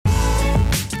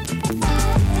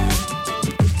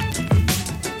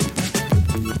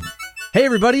Hey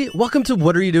everybody, welcome to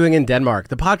What Are You Doing in Denmark,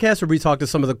 the podcast where we talk to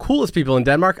some of the coolest people in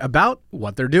Denmark about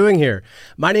what they're doing here.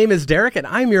 My name is Derek and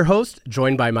I'm your host,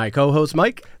 joined by my co-host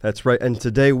Mike. That's right, and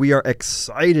today we are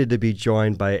excited to be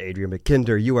joined by Adrian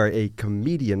Mackinder. You are a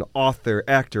comedian, author,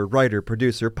 actor, writer,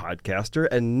 producer, podcaster,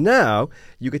 and now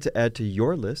you get to add to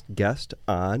your list guest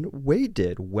on Wade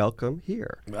Did. Welcome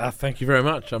here. Thank you very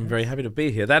much. I'm very happy to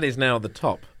be here. That is now the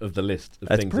top of the list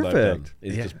of things that I've done,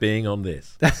 is just being on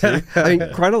this. I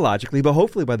mean, chronologically, but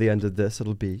hopefully by the end of this,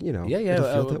 it'll be, it'll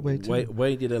feel that way too.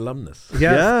 Wade Did alumnus.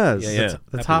 Yes.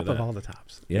 The top of all the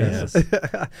tops. Yes.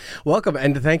 Welcome,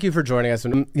 and thank you for joining us.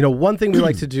 And, one thing we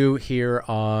like to do here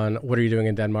on What Are You Doing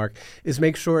in Denmark is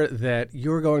make sure that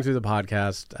you're going through the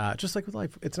podcast, just like with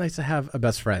life, it's nice to have a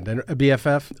best friend and a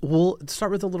BFF. We'll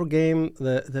start with a little game,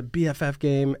 the BFF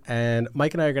game, and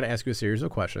Mike and I are going to ask you a series of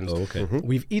questions. Oh, okay. Mm-hmm.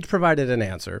 We've each provided an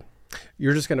answer.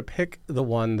 You're just going to pick the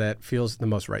one that feels the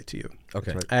most right to you.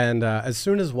 Okay. Right. And as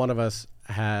soon as one of us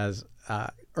has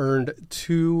earned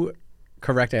two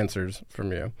correct answers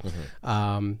from you,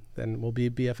 then we'll be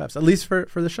BFFs, at least for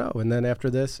the show. And then after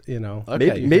this,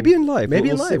 Okay. Maybe in life. Maybe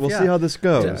we'll in life, see. We'll see how this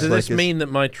goes. Does this mean that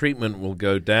my treatment will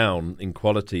go down in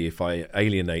quality if I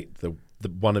alienate the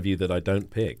one of you that I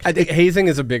don't pick? I think hazing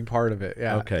is a big part of it.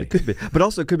 Yeah. Okay. It could be. But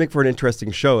also it could make for an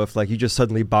interesting show if you just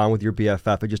suddenly bond with your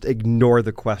BFF and just ignore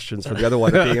the questions for the other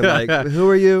one being like, who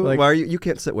are you? Why are you? You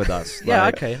can't sit with us. Yeah,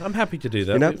 okay. I'm happy to do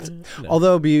that.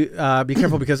 Although be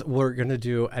careful because we're going to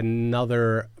do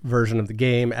another version of the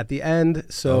game at the end.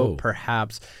 So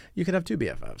perhaps you could have two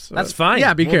BFFs. So that's fine.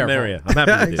 Yeah, be More careful. Merrier. I'm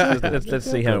happy to do this. Let's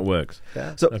see how it works.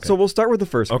 Yeah. So we'll start with the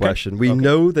first question. We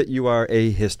know that you are a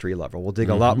history lover. We'll dig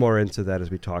a lot more into that as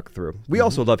we talk through. We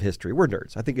also love history. We're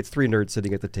nerds. I think it's three nerds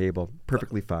sitting at the table.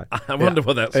 Perfectly fine. I wonder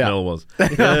what that smell was.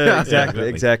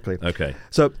 Exactly. Okay.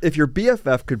 So if your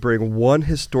BFF could bring one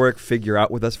historic figure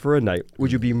out with us for a night,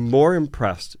 would you be more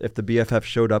impressed if the BFF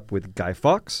showed up with Guy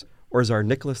Fawkes or Tsar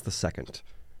Nicholas II?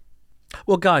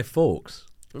 Well, Guy Fawkes,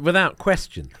 without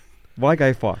question. Why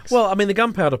Guy Fawkes? Well, I mean, the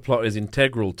gunpowder plot is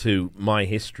integral to my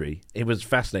history. It was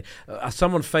fascinating.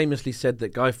 Someone famously said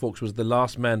that Guy Fawkes was the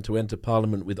last man to enter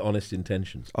Parliament with honest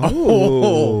intentions.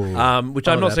 Which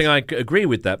I'm not saying I agree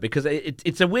with that, because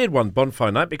it's a weird one,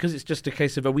 bonfire night, because it's just a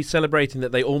case of, are we celebrating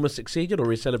that they almost succeeded, or are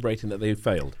we celebrating that they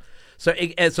failed? So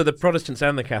the Protestants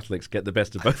and the Catholics get the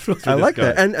best of both worlds. I like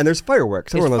that. And there's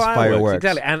fireworks. Everyone loves fireworks.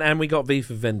 Exactly. And we got V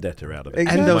for Vendetta out of it.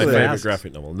 Exactly. And my favourite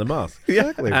graphic novel, and The Mask.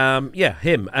 Exactly.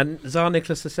 Him. And Tsar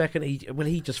Nicholas II,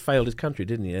 he just failed his country,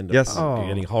 didn't he? Ended up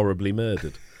getting horribly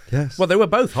murdered. Yes. Well, they were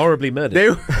both horribly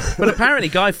murdered. But apparently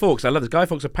Guy Fawkes, I love this, Guy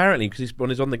Fawkes apparently, because he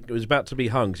was about to be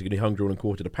hung, so he's going to be hung, drawn and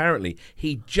quartered, apparently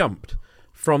he jumped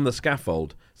from the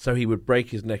scaffold so he would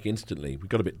break his neck instantly. We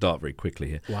got a bit dark very quickly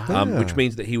here. Wow. Which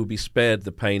means that he would be spared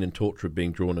the pain and torture of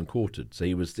being drawn and quartered. So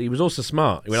he was also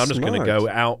smart. He went, I'm just going to go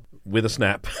out with a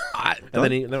snap. And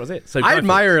then that was it. So I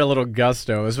admire a little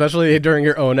gusto, especially during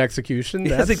your own execution.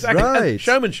 That's exactly right.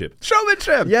 Showmanship.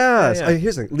 Yes. Yeah.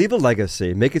 Here's the thing. Leave a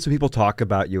legacy. Make it so people talk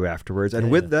about you afterwards.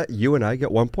 And with that, you and I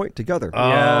get 1 point together.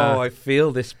 Oh, I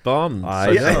feel this bond.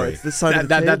 I know. It's this side of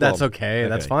the table. That's okay.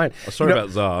 That's fine. Sorry about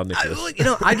Tsar Nicholas.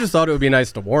 I just thought it would be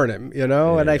nice to warn him,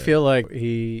 and I feel like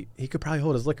he could probably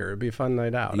hold his liquor. It'd be a fun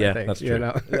night out. Yeah, I think, that's true.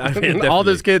 I mean, Definitely. all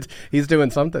those kids, he's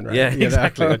doing something right. Yeah,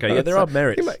 exactly. Okay, yeah, there are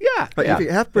merits. But if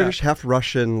you're half British, half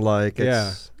Russian,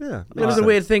 it's... Yeah. It was a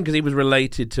weird thing because he was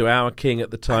related to our king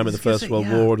at the time of the First World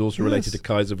War, and also related to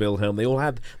Kaiser Wilhelm. They all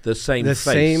had the same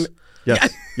face.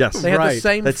 Yes. They had the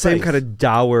same that face. same kind of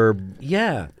dour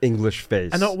English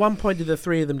face. And at one point did the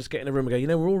three of them just get in a room and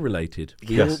go, we're all related.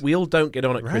 We all don't get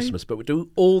on at Right. Christmas, but do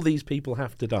all these people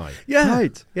have to die? Yeah.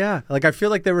 Right. Yeah. Like, I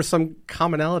feel like there was some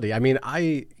commonality. I mean,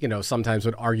 I, sometimes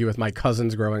would argue with my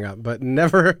cousins growing up, but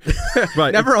never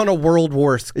never on a World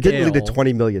War scale. It didn't lead to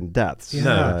 20 million deaths.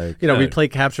 Yeah. We play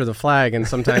capture the flag, and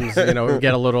sometimes, we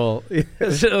get a little...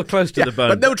 It's a little close to the bone.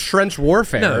 But no trench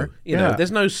warfare. No,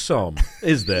 there's no Somme,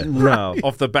 is there? No.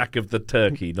 Off the back of the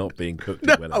turkey not being cooked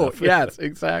well enough. Yes,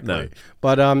 exactly. No.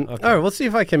 But all right, let's see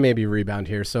if I can maybe rebound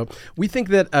here. So we think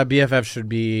that BFF should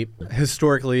be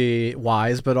historically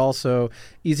wise, but also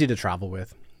easy to travel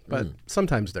with. But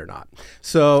sometimes they're not.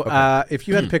 So if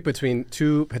you had to pick between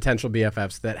two potential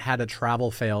BFFs that had a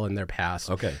travel fail in their past,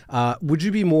 would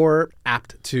you be more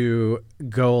apt to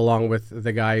go along with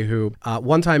the guy who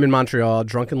one time in Montreal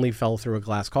drunkenly fell through a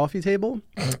glass coffee table,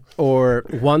 or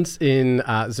once in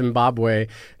Zimbabwe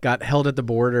got held at the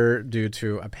border due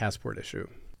to a passport issue?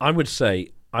 I would say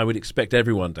I would expect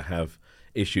everyone to have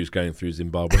issues going through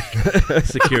Zimbabwe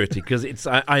security, because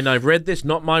and I've read this,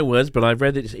 not my words, but I've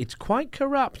read it. It's quite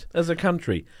corrupt as a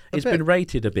country. It's been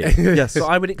rated a bit. Yes. So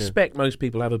I would expect most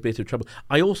people have a bit of trouble.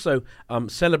 I also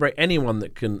celebrate anyone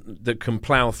that can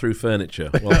plough through furniture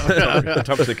while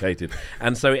intoxicated,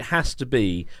 and so it has to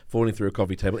be falling through a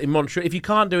coffee table in Montreal. If you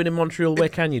can't do it in Montreal, where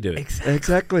can you do it?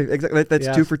 Exactly.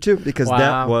 That's 2 for 2 because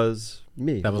that was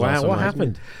me. That was Wow, also what nice.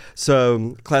 happened?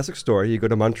 So, classic story. You go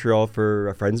to Montreal for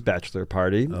a friend's bachelor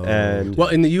party. And Well,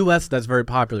 in the U.S., that's very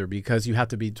popular because you have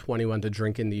to be 21 to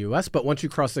drink in the U.S., but once you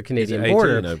cross the Canadian 18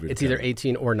 border, over it's there? either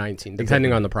 18 or 19,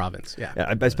 depending on the province. Yeah.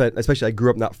 especially I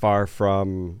grew up not far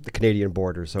from the Canadian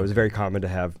border, so it was very common to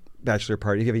have bachelor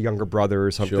party. If you have a younger brother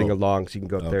or something Sure. along, so you can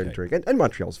go up there and Okay. drink. And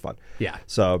Montreal's fun. Yeah.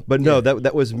 So, but no,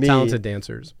 that was me. Talented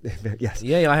dancers. Yes.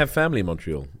 Yeah, I have family in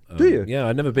Montreal. Do you? Yeah,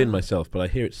 I've never been myself, but I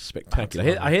hear it's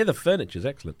spectacular. I hear the furniture's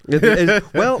excellent.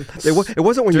 Well, it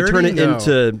wasn't when you turn it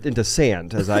Dirty, into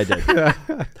sand, as I did.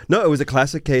 No, it was a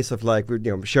classic case of like,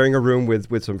 sharing a room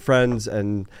with some friends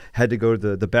and had to go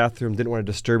to the bathroom, didn't want to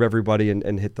disturb everybody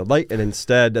and hit the light. And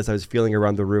instead, as I was feeling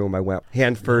around the room, I went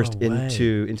hand first No way.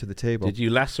 into the table. Did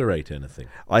you lacerate anything?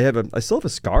 I still have a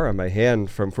scar on my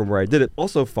hand from where I did it.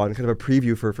 Also fun, kind of a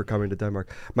preview for coming to Denmark.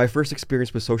 My first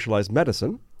experience with socialized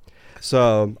medicine.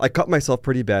 So I cut myself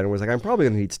pretty bad and was like, I'm probably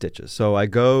going to need stitches. So I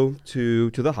go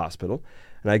to the hospital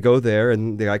and I go there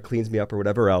and the guy cleans me up or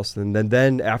whatever else. And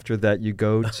then after that, you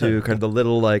go to kind of the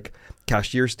little like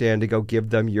cashier stand to go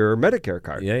give them your Medicare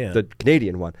card, the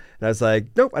Canadian one. And I was like,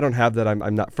 nope, I don't have that.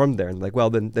 I'm not from there. And like, well,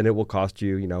 then it will cost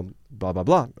you, blah, blah,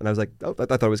 blah. And I was like, oh, I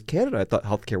thought it was Canada. I thought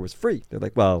healthcare was free. They're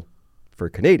like, well, for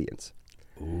Canadians.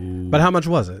 Ooh. But how much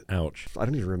was it? Ouch. I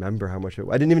don't even remember how much it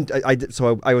was. I didn't even, I did,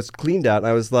 so I was cleaned out and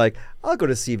I was like, I'll go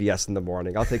to CVS in the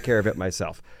morning. I'll take care of it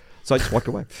myself. So I just walked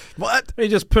away. What? You're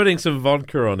just putting some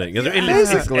vodka on it. It's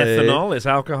Basically. ethanol, it's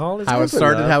alcohol. How it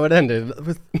started, enough. how it ended.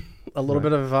 With a little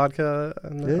bit of vodka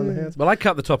on the hands. Well, I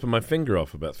cut the top of my finger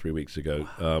off about 3 weeks ago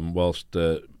whilst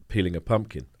peeling a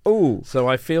pumpkin. Oh. So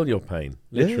I feel your pain,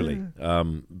 literally.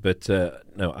 But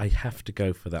no, I have to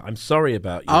go for that. I'm sorry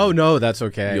about you. Oh, no, that's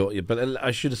okay. But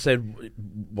I should have said,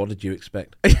 what did you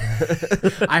expect?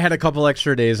 I had a couple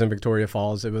extra days in Victoria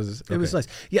Falls. It was nice.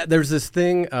 Yeah, there's this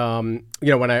thing.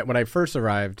 When I first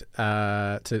arrived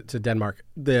to Denmark,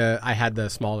 I had the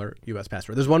smaller U.S.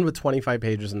 passport. There's one with 25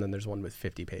 pages, and then there's one with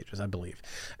 50 pages, I believe.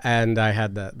 And I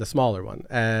had the smaller one.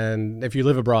 And if you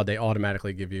live abroad, they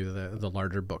automatically give you the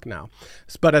larger book now.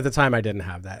 But at the time, I didn't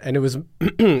have that, and it was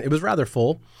it was rather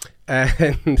full.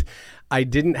 And I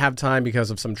didn't have time because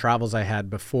of some travels I had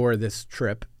before this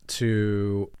trip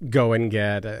to go and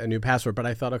get a new passport. But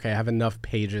I thought, okay, I have enough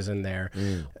pages in there.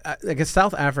 I guess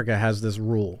South Africa has this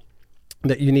rule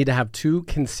that you need to have 2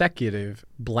 consecutive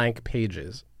blank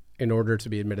pages in order to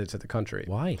be admitted to the country.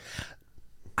 Why?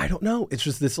 I don't know. It's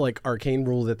just this like arcane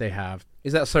rule that they have.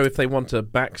 Is that so if they want to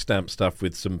backstamp stuff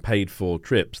with some paid-for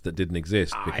trips that didn't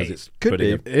exist because it's could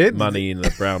putting be. money in a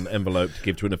brown envelope to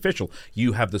give to an official,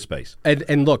 you have the space.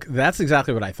 And look, that's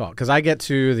exactly what I thought. Because I get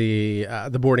to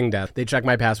the boarding desk. They check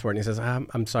my passport, and he says,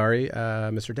 I'm sorry,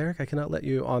 Mr. Derek, I cannot let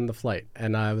you on the flight.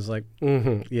 And I was like,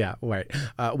 yeah, wait.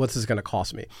 What's this going to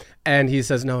cost me? And he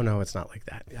says, no, it's not like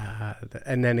that.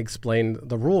 And then explained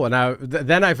the rule. And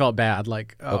then I felt bad.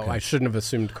 Like, I shouldn't have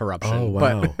assumed corruption. Oh,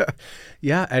 wow. But,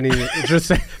 yeah, and he just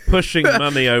said, Pushing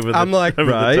money over the, I'm like,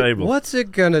 over right? the table. what's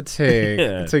it going to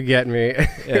take to get me?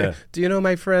 Yeah. Do you know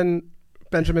my friend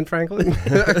Benjamin Franklin?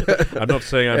 I'm not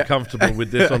saying I'm comfortable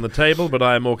with this on the table, but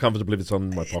I am more comfortable if it's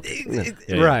on my pocket.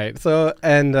 Yeah. Right. So,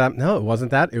 and no, it wasn't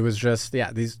that. It was just,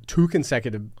 these 2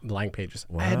 consecutive blank pages.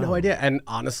 I had no Wow. idea. And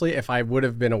honestly, if I would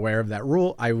have been aware of that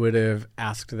rule, I would have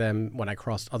asked them when I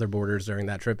crossed other borders during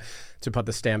that trip to put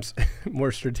the stamps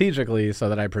more strategically so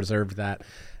that I preserved that.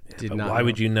 But why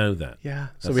would you know that? Yeah.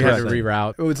 So That's we had to right.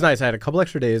 reroute. It was nice. I had a couple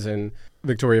extra days in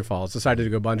Victoria Falls. Decided to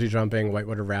go bungee jumping,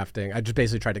 whitewater rafting. I just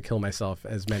basically tried to kill myself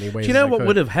as many ways. Do you know as I what could.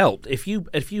 would have helped if you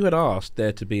had asked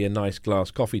there to be a nice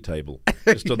glass coffee table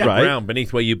just on the Right. ground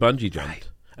beneath where you bungee jumped,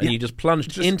 and you just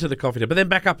plunged into the coffee table, but then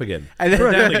back up again, And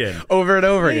then down again. over and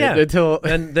over again until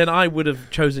then I would have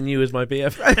chosen you as my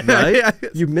BF. Right?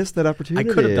 You missed that opportunity.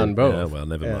 I could have done both. Yeah, well,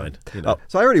 never mind. You know. Oh,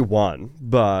 so I already won,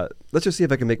 but let's just see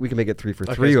if we can make it 3 for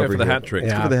 3 let's go over for the here. hat trick.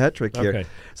 Let's go Yeah. for the hat trick here. Okay.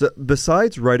 So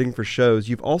besides writing for shows,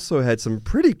 you've also had some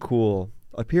pretty cool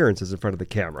appearances in front of the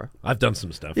camera. I've done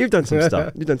some stuff. You've done some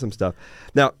stuff. You've done some stuff.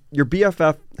 Now, your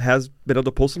BFF has been able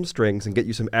to pull some strings and get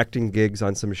you some acting gigs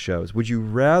on some shows. Would you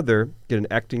rather get an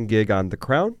acting gig on The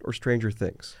Crown or Stranger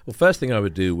Things? Well, first thing I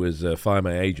would do was fire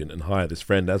my agent and hire this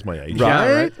friend as my agent.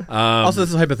 Right. Also, this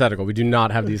is hypothetical. We do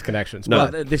not have these connections. No,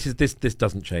 But this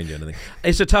doesn't change anything.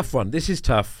 It's a tough one. This is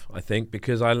tough, I think,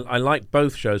 because I like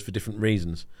both shows for different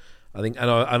reasons. I think,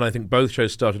 and I think both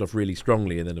shows started off really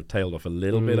strongly and then have tailed off a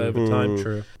little bit over time.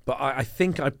 True. But I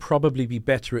think I'd probably be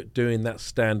better at doing that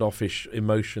standoffish,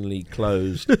 emotionally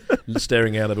closed,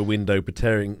 staring out of a window,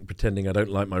 pretending I don't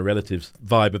like my relatives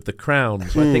vibe of The Crown.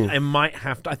 So I think I might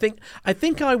have to. I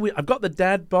think I've got the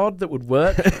dad bod that would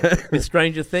work with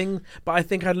Stranger Things, but I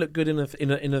think I'd look good in a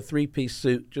 3-piece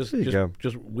suit, just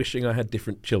wishing I had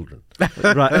different children.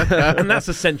 Right. And that's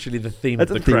essentially the theme of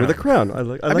The Crown. Theme of The Crown.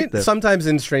 I I mean, that. sometimes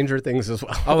in Stranger Things as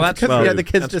well. Oh, that's Because, true. the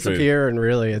kids That's disappear, and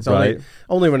really, it's Right.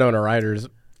 only Winona Ryder's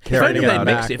If only carrying they it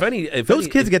mix back. it. If Those only-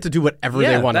 kids get to do whatever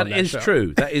they want on that is show.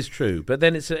 true. That is true. But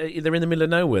then it's they're in the middle of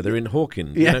nowhere. They're in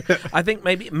Hawkins. Yeah. You know? I think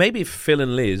maybe if Phil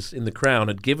and Liz in The Crown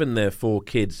had given their 4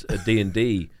 kids a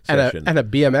D&D And session. a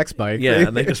BMX bike. Yeah,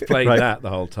 and they just played Right. that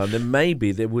the whole time. Then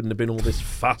maybe there wouldn't have been all this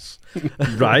fuss,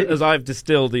 Right. As I've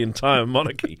distilled the entire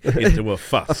monarchy into a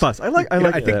fuss. A fuss. I like I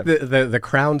that. think the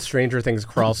Crown Stranger Things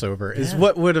crossover is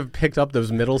what would have picked up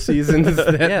those middle seasons.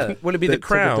 Yeah, will it be The that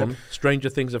took it down. Crown? Stranger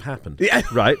Things have happened. Yeah.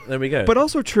 Right. There we go. But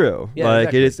also true. Yeah,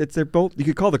 like exactly. it's they're both. You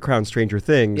could call The Crown Stranger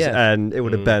Things, Yeah. and it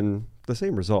would have been the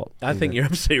same result. I think you're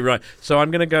absolutely right. So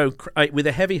I'm going to go with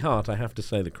a heavy heart. I have to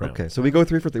say The Crown. Okay, so we go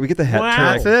 3 for 3. We get the head. Wow.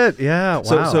 turn. That's it. Yeah. Wow.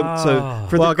 So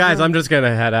for well, the guys, Crown- I'm just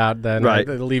gonna head out then. Right.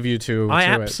 I'll leave you to. I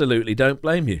to it. absolutely don't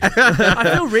blame you. I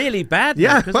feel really bad. Now,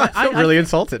 Yeah, 'cause I feel really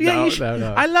insulted. Yeah, No, you should.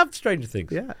 no. I loved Stranger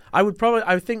Things. Yeah.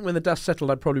 I think when the dust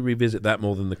settled, I'd probably revisit that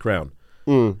more than The Crown.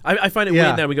 I find it Yeah.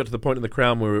 weird now. We got to the point in The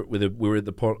Crown where we're at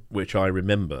the point which I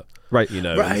remember. Right. You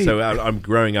know. Right. So I'm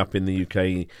growing up in the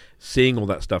UK, seeing all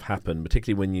that stuff happen,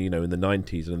 particularly when in the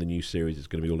 90s and the new series is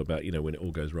going to be all about when it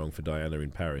all goes wrong for Diana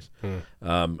in Paris. And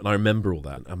I remember all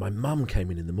that. And my mum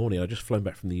came in the morning. I'd just flown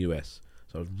back from the US,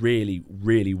 so I was really,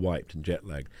 really wiped and jet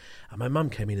lagged. And my mum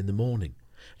came in the morning.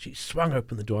 She swung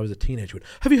open the door. I was a teenager. Went,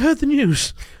 "Have you heard the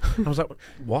news?" I was like,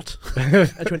 "What?" And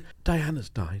she went, "Diana's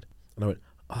died." And I went,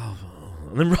 "Oh,"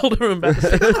 and then rolled her back.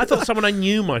 I thought someone I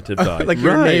knew might have died. Like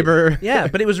your neighbor. Yeah,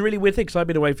 but it was a really weird thing because I'd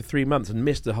been away for 3 months and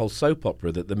missed the whole soap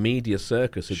opera that the media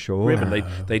circus had driven.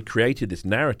 They'd created this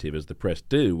narrative, as the press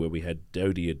do, where we had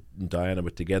Dodie and Diana were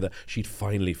together. She'd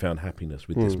finally found happiness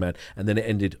with this man, and then it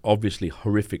ended, obviously,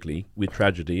 horrifically with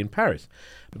tragedy in Paris.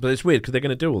 But it's weird because they're going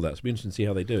to do all that. So it'll be interesting to see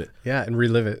how they do it. Yeah, and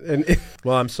relive it. And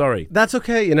Well, I'm sorry. that's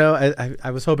okay.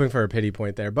 I was hoping for a pity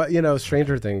point there, but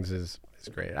Stranger Things is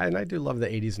great, and I do love the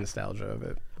 '80s nostalgia of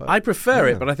it. But I prefer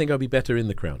it, but I think I'll be better in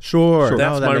The Crown. sure,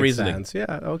 That's that my makes reasoning. sense.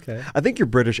 Yeah, okay. I think your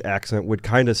British accent would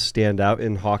kind of stand out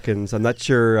in Hawkins. I'm not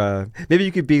sure. Maybe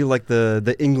you could be like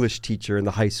the English teacher in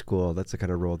the high school. That's the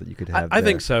kind of role that you could have. I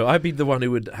think so. I'd be the one who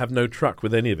would have no truck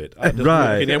with any of it. I'd just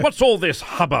Right. walk in here, what's all this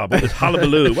hubbub, all this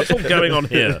hullabaloo? What's all going on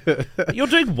here? You're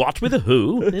doing what with a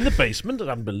who in the basement?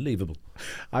 Unbelievable.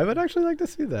 I would actually like to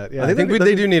see that. Yeah, I I think think that'd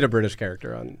they be- do need a British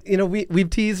character on. We've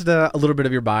teased a little bit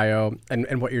of your bio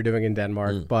and what you're doing in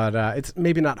Denmark, but it's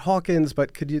maybe not Hawkins.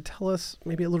 But could you tell us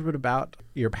maybe a little bit about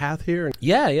your path here?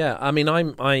 Yeah. I mean,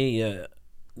 I've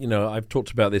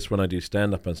talked about this when I do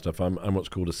stand-up and stuff. I'm what's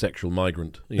called a sexual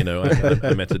migrant.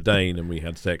 I met a Dane and we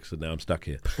had sex, and now I'm stuck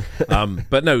here.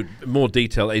 But no, more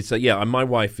detail. It's my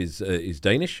wife is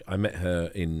Danish. I met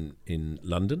her in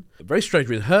London. Very strange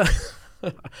with her.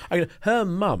 Her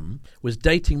mum was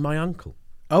dating my uncle.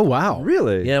 Oh wow,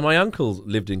 Really? Yeah, my uncle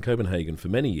lived in Copenhagen for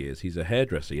many years. He's a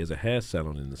hairdresser. He has a hair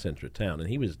salon in the centre of town, and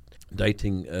he was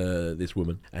dating this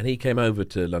woman. And he came over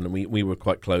to London. We were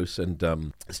quite close, and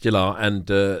still are. And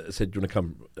said, "Do you want to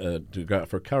come to go out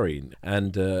for a curry?"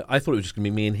 And I thought it was just going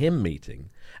to be me and him meeting.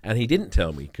 And he didn't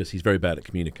tell me, because he's very bad at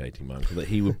communicating, my uncle, that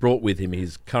he brought with him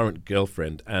his current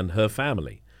girlfriend and her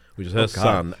family, which is her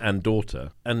son and daughter.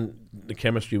 And the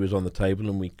chemistry was on the table,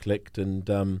 and we clicked.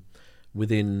 And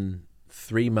within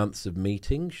 3 months of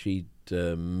meeting, she'd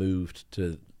moved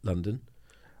to London.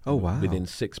 Oh, wow. Within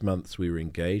 6 months, we were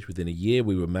engaged. Within a year,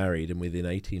 we were married. And within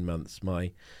 18 months,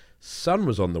 my son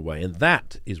was on the way. And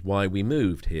that is why we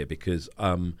moved here, because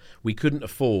we couldn't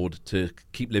afford to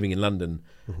keep living in London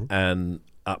and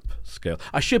upscale.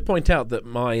 I should point out that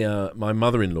my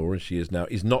mother-in-law, as she is now,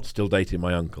 is not still dating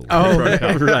my uncle. Oh,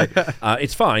 right.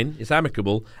 It's fine. It's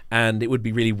amicable, and it would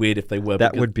be really weird if they were.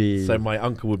 That would be. So my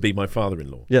uncle would be my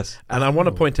father-in-law. Yes. And I want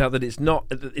to point out that it's not.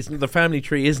 The family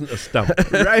tree isn't a stump.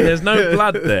 Right. There's no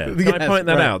blood there. Can I point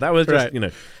that out? That was just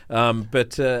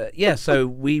So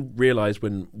we realised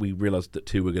when we realised that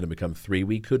 2 were going to become 3,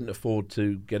 we couldn't afford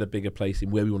to get a bigger place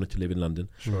in where we wanted to live in London.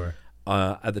 Sure.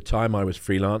 At the time, I was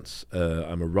freelance.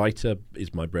 I'm a writer,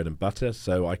 is my bread and butter,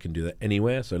 so I can do that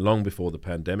anywhere. So long before the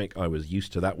pandemic, I was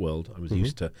used to that world. I was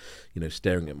used to,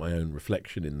 staring at my own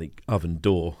reflection in the oven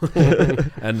door.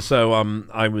 And so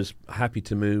I was happy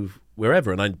to move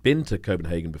wherever. And I'd been to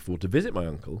Copenhagen before to visit my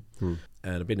uncle, and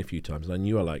I'd been a few times, and I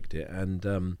knew I liked it.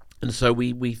 And so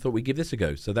we thought we'd give this a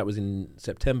go. So that was in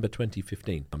September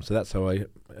 2015. So that's how I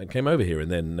came over here. And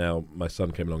then now my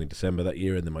son came along in December that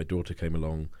year, and then my daughter came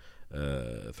along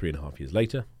 3.5 years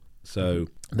later. So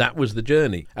that was the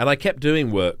journey. And I kept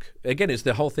doing work. Again, it's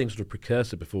the whole thing sort of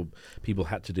precursor before people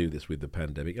had to do this with the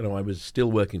pandemic. I was still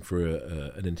working for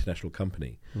an international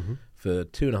company for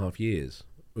 2.5 years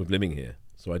of living here.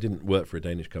 So I didn't work for a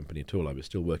Danish company at all. I was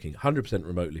still working 100%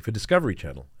 remotely for Discovery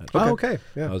Channel. Actually. Oh, okay.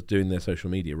 Yeah. I was doing their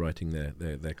social media, writing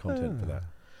their content for that.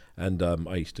 And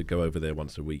I used to go over there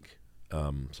once a week.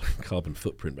 Carbon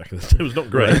footprint back in the day was not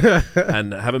great.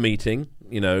 And have a meeting,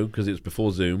 because it was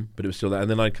before Zoom, but it was still there. And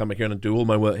then I'd come back here and do all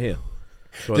my work here.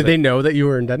 So did they know that you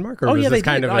were in Denmark, or was this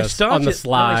kind of on the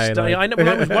slide? I know, but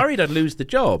I was worried I'd lose the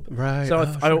job. Right. So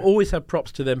I always had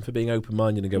props to them for being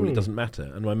open-minded and go, well, it doesn't matter.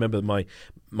 And I remember my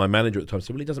manager at the time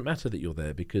said, well, it doesn't matter that you're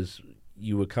there because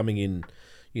you were coming in,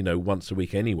 once a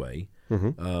week anyway.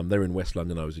 They were in West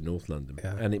London, I was in North London,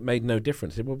 and it made no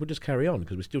difference. I said, well, we'll just carry on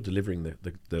because we're still delivering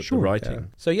the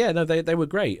writing. Yeah. So they were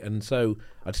great, and so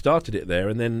I'd started it there,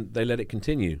 and then they let it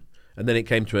continue, and then it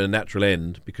came to a natural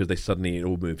end because it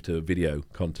all moved to video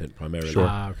content primarily. Sure.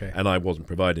 Okay. And I wasn't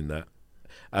providing that.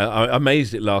 I'm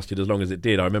amazed it lasted as long as it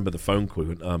did. I remember the phone call.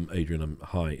 Adrian,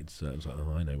 hi. I was like,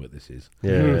 oh, I know what this is.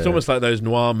 Yeah. It's almost like those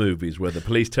noir movies where the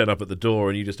police turn up at the door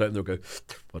and you just open the door and go,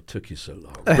 what took you so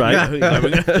long? Right. We're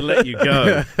going to have to let you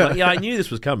go. I knew this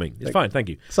was coming. It's fine, thank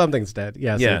you. Something's dead.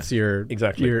 Yes, Yeah, it's your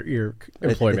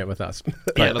employment with us. Yeah,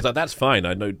 and I was like, that's fine.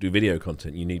 I don't do video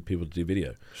content. You need people to do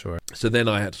video. Sure. So then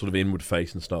I had to sort of inward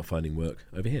face and start finding work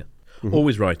over here.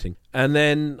 Always writing. And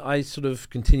then I sort of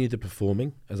continued the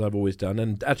performing, as I've always done,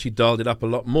 and actually dialed it up a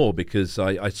lot more because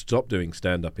I stopped doing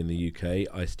stand-up in the UK.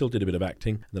 I still did a bit of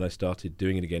acting, and then I started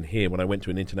doing it again here when I went to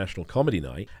an international comedy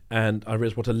night, and I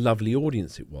realised what a lovely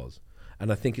audience it was.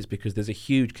 And I think it's because there's a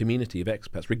huge community of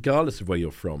expats, regardless of where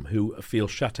you're from, who feel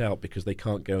shut out because they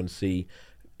can't go and see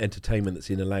entertainment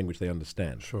that's in a language they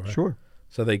understand. Sure.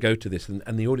 So they go to this,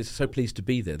 and the audience is so pleased to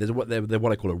be there. They're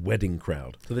what I call a wedding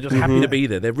crowd. So they're just happy to be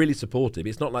there. They're really supportive.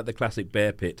 It's not like the classic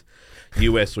Bear Pit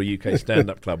US or UK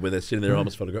stand-up club where they're sitting their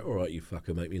arms folded and go, all right, you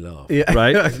fucker, make me laugh. Yeah.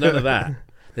 Right? There's none of that.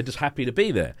 They're just happy to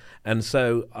be there. And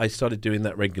so I started doing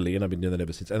that regularly, and I've been doing that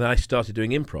ever since. And then I started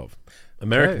doing improv,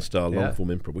 American-style long-form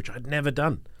improv, which I'd never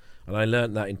done. And I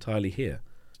learned that entirely here.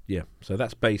 Yeah, so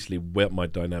that's basically where my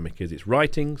dynamic is. It's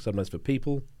writing, sometimes for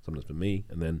people, sometimes for me,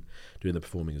 and then doing the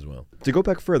performing as well. To go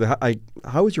back further,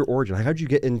 how was your origin? How did you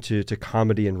get into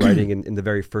comedy and writing in the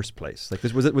very first place? Like,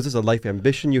 was this a life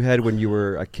ambition you had when you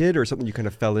were a kid, or something you kind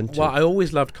of fell into? Well, I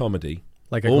always loved comedy.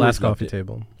 Like a glass coffee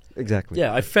table. Exactly.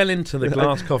 Yeah, I fell into the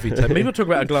glass coffee table. People talk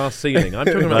about a glass ceiling. I'm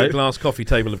talking about a glass coffee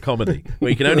table of comedy,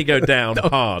 where you can only go down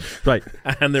hard. Right.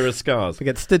 And there are scars. We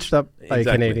get stitched up by a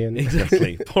Canadian.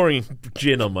 Exactly. Pouring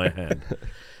gin on my hand.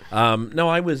 No,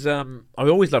 I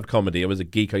always loved comedy. I was a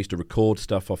geek. I used to record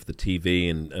stuff off the TV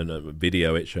and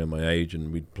video it showing my age,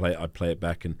 and I'd play it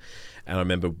back. And I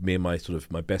remember me and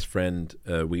my best friend,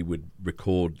 we would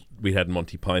record. We had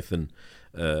Monty Python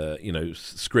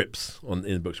scripts in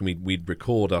the books, and we'd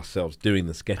record ourselves doing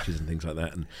the sketches and things like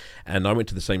that. And I went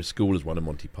to the same school as one of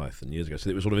Monty Python years ago, so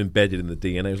it was sort of embedded in the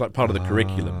DNA. It was like part of the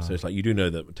curriculum. So it's like, you do know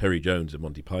that Terry Jones of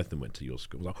Monty Python went to your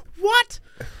school. I was like, what?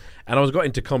 And I got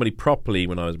into comedy properly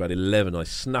when I was about 11. I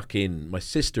snuck in. My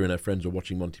sister and her friends were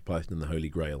watching Monty Python and the Holy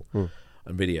Grail on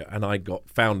video, and I got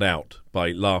found out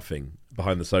by laughing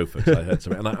behind the sofa because I heard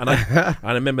something. And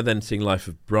I remember then seeing Life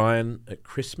of Brian at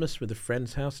Christmas with a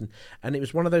friend's house, and it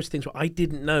was one of those things where I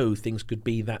didn't know things could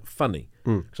be that funny.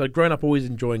 Because I'd grown up always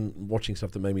enjoying watching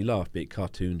stuff that made me laugh, be it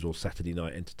cartoons or Saturday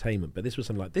night entertainment. But this was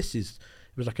something like,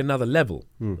 it was like another level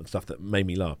of stuff that made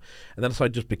me laugh. And then so I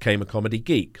just became a comedy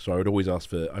geek. So I would always I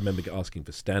remember asking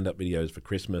for stand-up videos for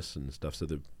Christmas and stuff. So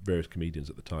the various comedians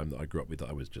at the time that I grew up with that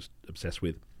I was just obsessed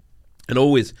with. And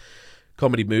always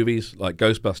comedy movies, like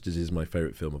Ghostbusters is my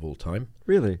favourite film of all time.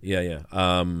 Really? Yeah.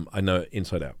 I know it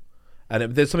inside out.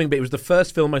 And there's something, but it was the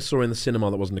first film I saw in the cinema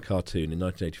that wasn't a cartoon in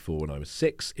 1984 when I was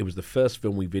 6. It was the first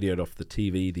film we videoed off the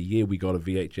TV the year we got a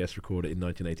VHS recorder in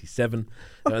 1987.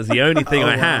 That was the only thing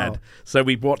I had. So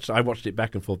I watched it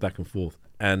back and forth.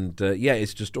 And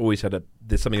it's just always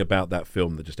there's something about that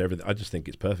film that I just think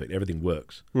it's perfect. Everything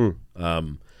works.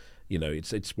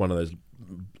 It's one of those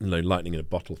lightning in a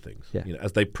bottle things. Yeah.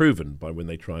 As they've proven by when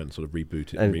they try and sort of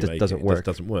reboot it and remake it. It just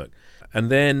doesn't work.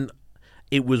 And then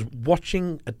it was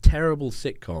watching a terrible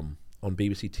sitcom on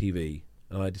BBC TV,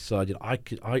 and I decided I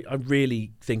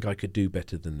really think I could do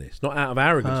better than this. Not out of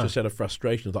arrogance, just out of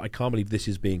frustration. I can't believe this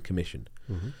is being commissioned.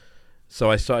 Mm-hmm.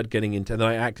 So I started getting into,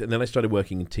 and then I started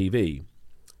working in TV,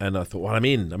 and I thought, well, I'm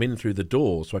in through the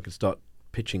door, so I could start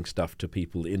pitching stuff to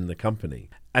people in the company.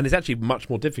 And it's actually much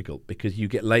more difficult because you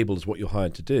get labelled as what you're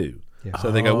hired to do. Yeah.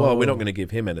 So they go, well, we're not going to give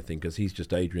him anything because he's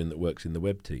just Adrian that works in the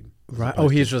web team. Right. Oh,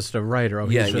 he's just a writer.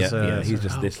 He's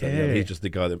just this. He's just the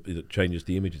guy that changes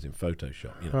the images in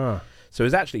Photoshop. So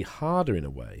it's actually harder in a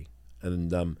way.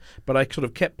 And but I sort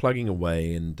of kept plugging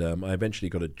away, and I eventually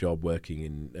got a job working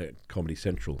in Comedy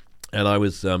Central. And I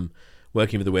was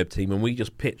working with the web team, and we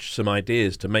just pitched some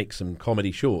ideas to make some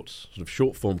comedy shorts, sort of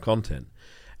short form content.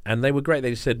 And they were great.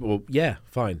 They just said, well, yeah,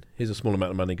 fine. Here's a small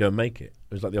amount of money. Go and make it.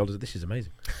 It was like the old, this is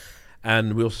amazing.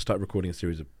 And we also started recording a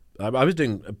series of, I was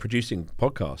producing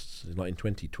podcasts like in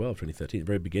 2012, 2013, the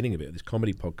very beginning of it, this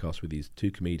comedy podcast with these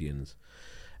two comedians.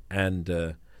 And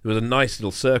there was a nice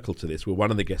little circle to this where one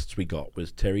of the guests we got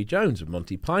was Terry Jones of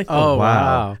Monty Python. Oh,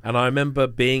 wow. And I remember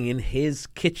being in his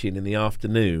kitchen in the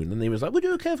afternoon, and he was like, would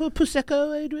you care for a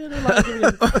Prosecco, Adrian? And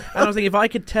I was thinking, if I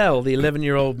could tell the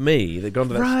 11-year-old me that had gone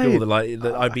to that school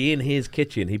that I'd be in his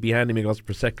kitchen, he'd be handing me a glass of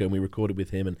Prosecco, and we recorded with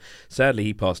him. And sadly,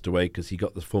 he passed away because he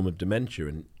got this form of dementia.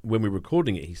 And when we were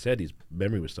recording it, he said his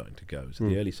memory was starting to go. So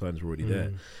the early signs were already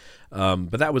there.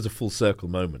 But that was a full circle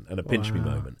moment and a pinch me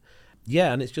moment.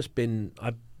 Yeah, and it's just been...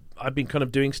 I've been kind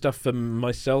of doing stuff for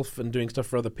myself and doing stuff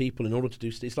for other people in order to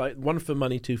do. It's like one for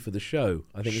money, two for the show.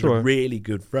 I think it's a really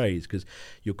good phrase because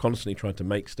you're constantly trying to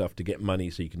make stuff to get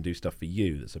money so you can do stuff for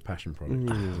you. That's a passion project.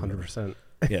 100%.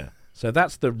 Yeah. So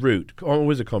that's the route. I'm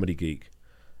always a comedy geek.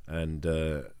 And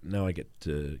now I get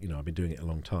to, I've been doing it a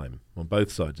long time on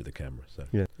both sides of the camera. So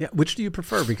yeah. Which do you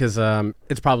prefer? Because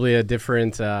it's probably a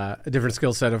different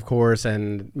skill set, of course,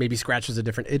 and maybe scratches a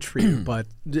different itch for you. But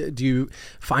do you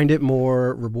find it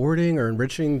more rewarding or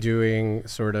enriching doing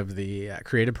sort of the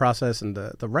creative process and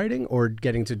the writing, or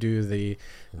getting to do the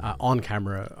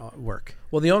on-camera work?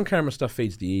 Well, the on-camera stuff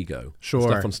feeds the ego. Sure.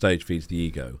 Stuff on stage feeds the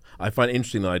ego. I find it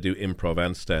interesting that I do improv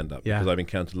and stand-up because I've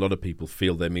encountered a lot of people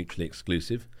feel they're mutually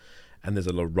exclusive, and there's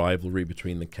a lot of rivalry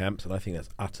between the camps, and I think that's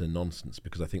utter nonsense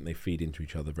because I think they feed into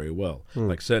each other very well.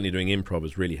 Like certainly doing improv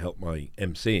has really helped my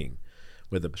emceeing.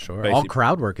 All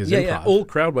crowd work is improv. Yeah, all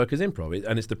crowd work is improv,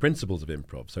 and it's the principles of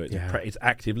improv. So it's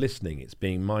active listening, it's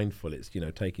being mindful, it's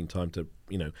taking time to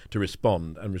to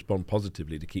respond and respond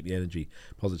positively to keep the energy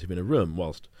positive in a room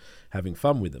whilst having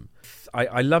fun with them.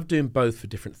 I love doing both for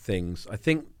different things. I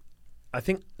think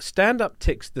stand-up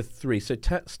ticks the three. So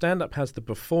stand-up has the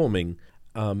performing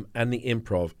and the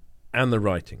improv and the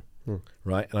writing,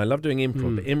 right? And I love doing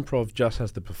improv, but improv just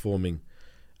has the performing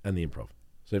and the improv.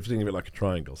 So if you think of it like a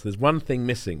triangle. So there's one thing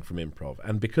missing from improv.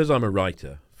 And because I'm a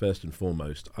writer, first and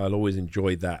foremost, I'll always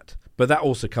enjoy that. But that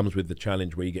also comes with the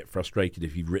challenge where you get frustrated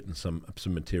if you've written some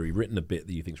material, written a bit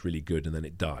that you think's really good, and then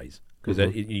it dies. Because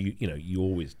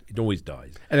it always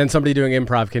dies. And then somebody doing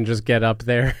improv can just get up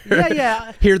there,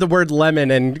 hear the word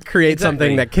lemon and create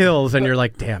something that kills, and you're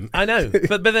like, damn. I know,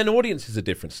 but then audiences are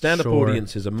different. Stand-up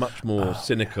audiences are much more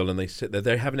cynical, and they sit there.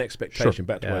 They have an expectation.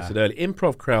 Back to what I said earlier.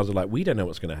 Improv crowds are like, we don't know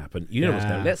what's going to happen. You know what's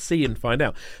going to happen. Let's see and find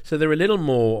out. So they're a little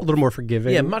more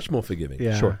forgiving. Yeah, much more forgiving.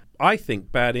 Yeah. Sure. I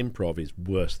think bad improv is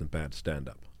worse than bad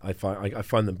stand-up. I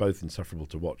find them both insufferable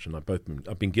to watch, and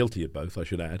I've been guilty of both, I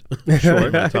should add.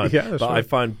 But I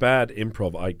find bad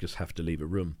improv, I just have to leave a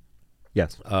room.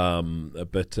 Yes.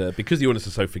 But because the audience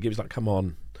is so forgiving, it's like, come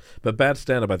on. But bad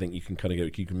stand-up, I think you can kind of go,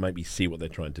 you can maybe see what they're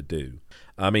trying to do.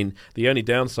 I mean, the only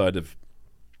downside of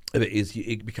it is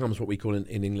it becomes what we call in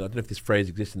England, I don't know if this phrase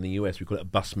exists in the US, we call it a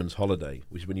busman's holiday,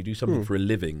 which is when you do something for a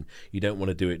living, you don't want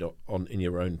to do it in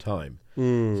your own time.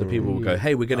 So people will go,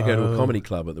 hey, we're going to go to a comedy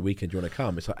club at the weekend, do you want to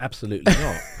come? It's like, absolutely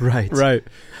not. Right.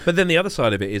 But then the other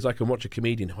side of it is I can watch a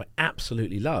comedian who I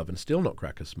absolutely love and still not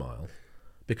crack a smile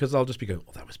because I'll just be going,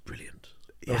 oh, that was brilliant.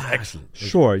 That was excellent.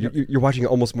 Sure. You're watching it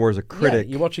almost more as a critic.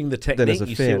 Yeah, you're watching the technique,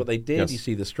 you fan. See what they did, Yes. you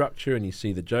see the structure, and you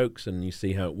see the jokes, and you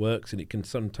see how it works, and it can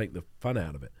some take the fun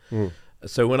out of it.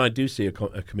 So when I do see a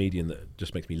comedian that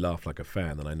just makes me laugh like a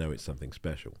fan, then I know it's something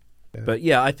special. But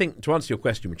yeah, I think to answer your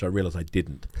question, which I realize I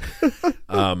didn't,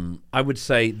 I would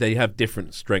say they have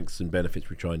different strengths and benefits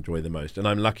which I enjoy the most, and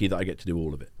I'm lucky that I get to do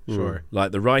all of it. Sure.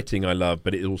 Like the writing I love,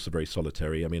 but it's also very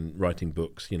solitary. I mean, writing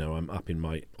books, I'm up in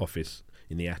my office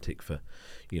in the attic for,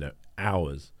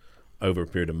 hours over a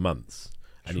period of months.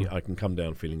 And I can come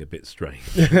down feeling a bit strange.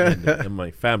 and my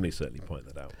family certainly point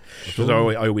that out. Because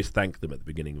I always thank them at the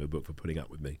beginning of a book for putting up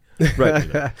with me.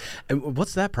 Right. And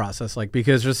what's that process like?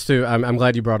 Because I'm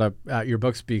glad you brought up your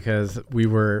books, because we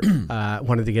were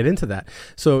wanted to get into that.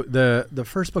 So the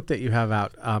first book that you have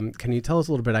out, can you tell us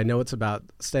a little bit? I know it's about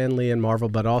Stan Lee and Marvel,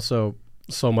 but also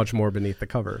so much more beneath the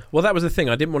cover. Well, that was the thing.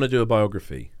 I didn't want to do a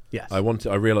biography. Yes.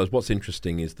 I realized what's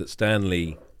interesting is that Stan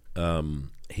Lee,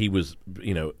 he was,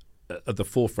 at the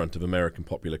forefront of American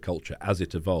popular culture as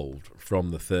it evolved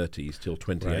from the 30s till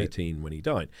 2018 when he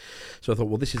died. So I thought,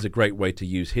 well, this is a great way to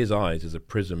use his eyes as a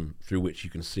prism through which you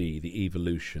can see the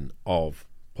evolution of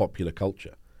popular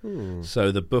culture.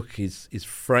 So the book is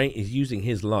using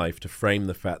his life to frame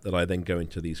the fact that I then go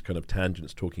into these kind of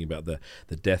tangents talking about the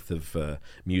death of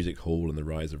music hall and the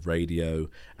rise of radio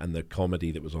and the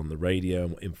comedy that was on the radio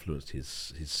and what influenced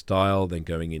his style, then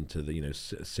going into the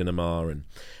cinema and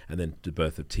then the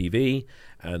birth of TV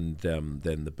and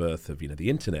then the birth of the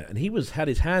internet. And he had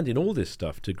his hand in all this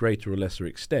stuff to greater or lesser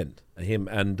extent.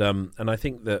 And I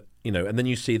think that and then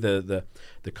you see the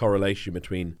correlation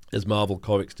between as Marvel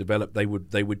comics developed, they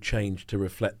would change to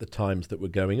reflect the times that were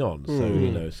going on.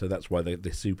 So so that's why the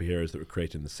superheroes that were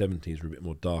created in the 70s were a bit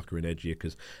more darker and edgier,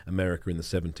 because America in the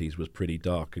 70s was pretty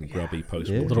dark and grubby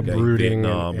post-war, little brooding,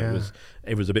 Vietnam.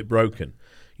 It was a bit broken.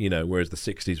 Whereas the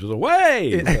 60s was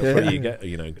away. That's where you get,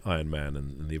 Iron Man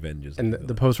and the Avengers. And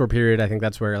the post-war period, I think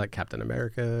that's where like Captain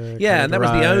America. Yeah, and that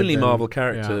was the only Marvel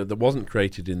character that wasn't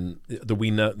created in that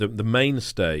we know. The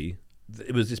mainstay,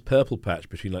 it was this purple patch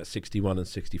between like 61 and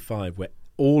 65, where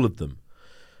all of them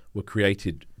were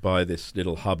created by this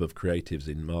little hub of creatives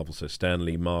in Marvel. So Stan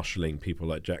Lee marshalling people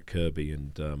like Jack Kirby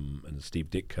and Steve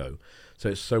Ditko. So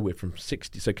it's so weird from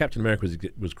 60. So Captain America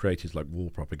was created like war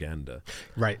propaganda.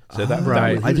 Right. So that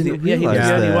right. was, I didn't he was realize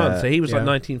the only that. one. So he was like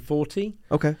 1940.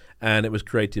 Okay. And it was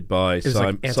created by It was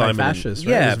Simon. like anti-fascist,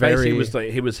 right? Yeah, It was basically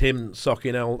it was him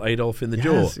socking Adolf in the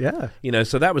jaw. Yeah.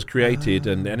 So that was created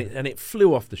and it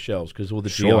flew off the shelves because all the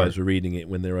GIs were reading it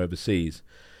when they were overseas.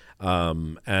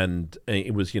 And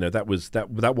it was,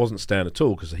 that wasn't Stan at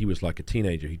all, because he was like a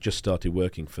teenager. He just started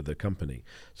working for the company.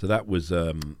 So that was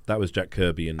Jack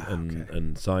Kirby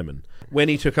and Simon. When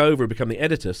he took over and became the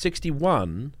editor,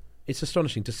 61, it's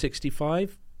astonishing, to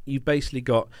 65, you've basically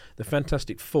got the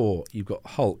Fantastic Four, you've got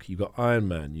Hulk, you've got Iron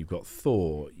Man, you've got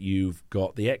Thor, you've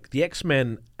got the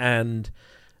X-Men, and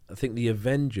I think the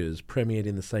Avengers premiered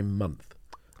in the same month.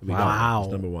 Wow.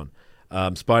 That's number one.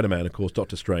 Spider-Man, of course,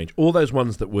 Doctor Strange, all those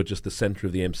ones that were just the center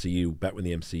of the MCU back when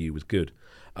the MCU was good.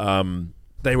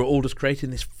 They were all just created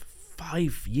in this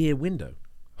 5-year window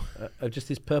of just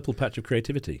this purple patch of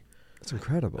creativity. That's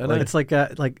incredible. And it's like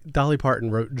Dolly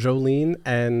Parton wrote Jolene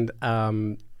and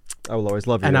I Will Always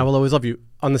Love You. And I Will Always Love You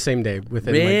on the same day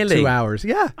within like 2 hours.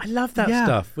 Yeah. I love that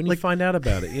stuff when you find out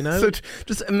about it, So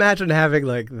just imagine having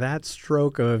like that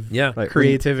stroke of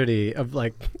creativity of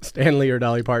like Stan Lee or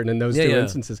Dolly Parton in those two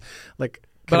instances. Like,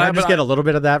 can I just get a little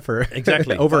bit of that for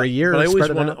exactly over a year? But I always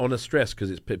want to stress, because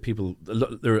it's people.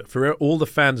 For all the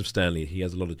fans of Stan Lee, he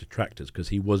has a lot of detractors because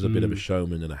he was a bit of a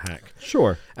showman and a hack.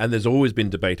 Sure. And there's always been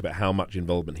debate about how much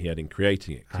involvement he had in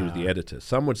creating it. He was the editor.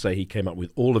 Some would say he came up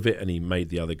with all of it and he made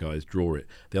the other guys draw it.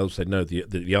 The others said no,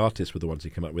 the artists were the ones who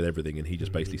came up with everything and he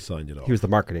just basically signed it off. He was the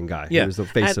marketing guy. Yeah. He was the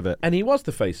face of it. And he was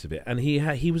the face of it. And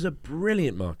he was a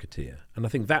brilliant marketeer. And I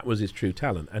think that was his true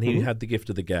talent. And he had the gift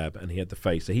of the gab and he had the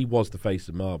face. So he was the face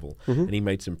of Marvel. And he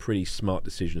made some pretty smart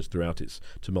decisions throughout its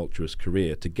tumultuous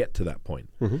career to get to that point.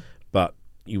 But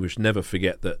you should never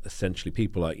forget that essentially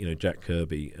people like Jack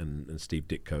Kirby and Steve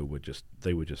Ditko were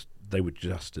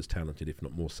just as talented, if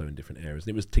not more so, in different areas.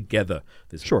 And it was together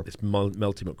this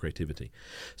melting pot creativity.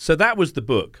 So that was the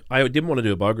book. I didn't want to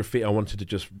do a biography. I wanted to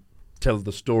just tell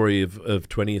the story of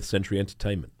 20th century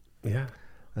entertainment. Yeah.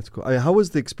 That's cool. How was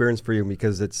the experience for you?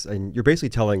 Because you're basically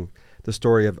telling the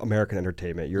story of American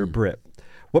entertainment. You're a Brit.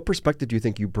 What perspective do you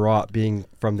think you brought, being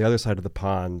from the other side of the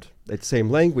pond? It's same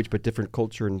language, but different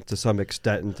culture, and to some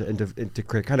extent, and to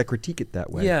kind of critique it that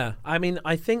way. Yeah, I mean,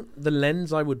 I think the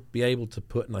lens I would be able to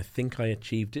put, and I think I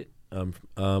achieved it,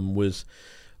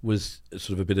 was sort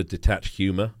of a bit of detached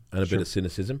humor and a bit of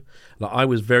cynicism. Like, I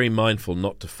was very mindful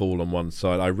not to fall on one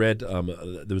side. I read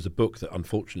there was a book that,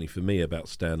 unfortunately for me, about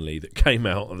Stan Lee that came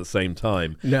out at the same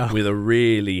time with a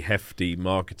really hefty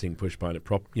marketing push by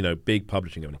a big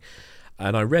publishing company.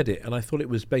 And I read it, and I thought it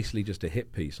was basically just a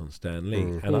hit piece on Stan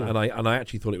Lee. And I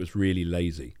actually thought it was really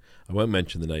lazy. I won't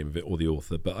mention the name of it or the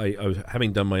author, but I was,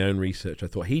 having done my own research, I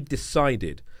thought he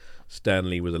decided Stan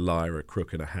Lee was a liar, a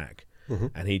crook, and a hack.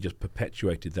 And he just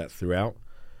perpetuated that throughout.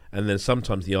 And then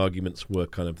sometimes the arguments were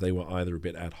they were either a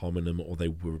bit ad hominem or they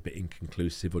were a bit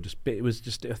inconclusive, or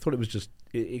I thought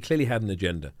it clearly had an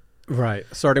agenda. Right,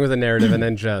 starting with a narrative and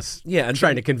then just and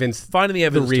trying to convince finding the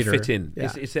evidence reader to fit in.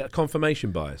 Yeah. It's a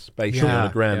confirmation bias, basically, on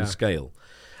a grand scale.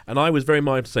 And I was very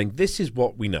mindful saying, this is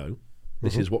what we know,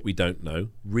 this is what we don't know.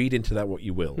 Read into that what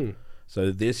you will.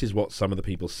 So this is what some of the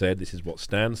people said, this is what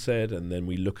Stan said, and then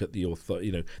we look at the author.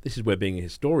 This is where being a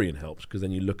historian helps, because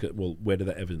then you look at, well, where did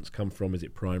that evidence come from? Is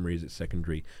it primary? Is it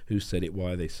secondary? Who said it?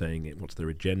 Why are they saying it? What's their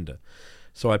agenda?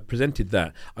 So I presented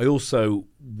that. I also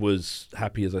was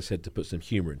happy, as I said, to put some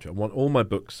humour into it. I want all my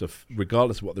books,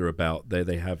 regardless of what they're about,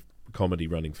 they have comedy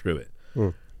running through it.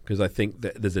 Because I think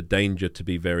that there's a danger to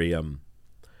be very...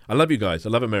 I love you guys. I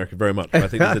love America very much. But I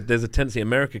think there's a tendency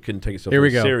America can take itself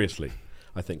seriously,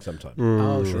 I think, sometimes.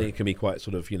 I think it can be quite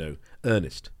sort of,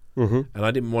 earnest. And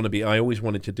I didn't want to be... I always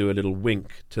wanted to do a little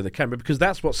wink to the camera, because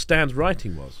that's what Stan's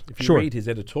writing was. If you read his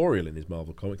editorial in his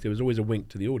Marvel comics, there was always a wink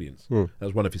to the audience. That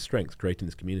was one of his strengths, creating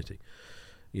this community.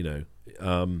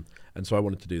 And so I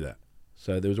wanted to do that.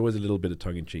 So there was always a little bit of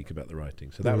tongue-in-cheek about the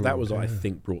writing. So that was what I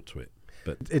think brought to it.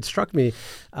 But it struck me...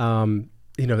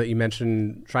 that you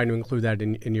mentioned trying to include that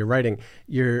in your writing.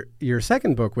 Your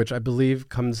second book, which I believe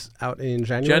comes out in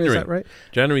January, is that right?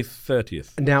 January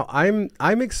 30th. Now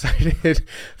I'm excited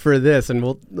for this, and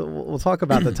we'll talk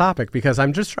about the topic, because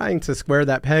I'm just trying to square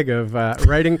that peg of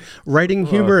writing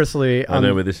humorously on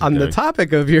the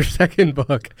topic of your second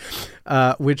book,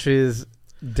 which is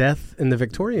Death in the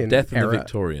Victorian era. Death in the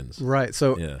Victorians. Right.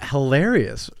 So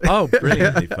hilarious. Oh,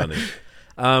 brilliantly funny.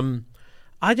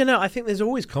 I don't know. I think there's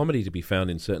always comedy to be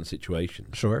found in certain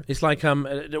situations. Sure. It's like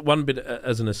one bit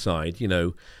as an aside.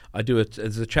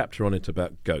 There's a chapter on it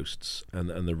about ghosts and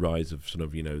the rise of sort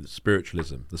of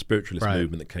spiritualism, the spiritualist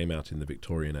movement that came out in the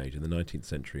Victorian age in the 19th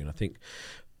century. And I think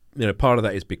part of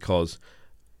that is because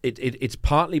it's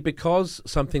partly because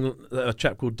a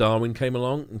chap called Darwin came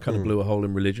along and kind of blew a hole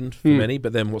in religion for many.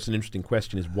 But then what's an interesting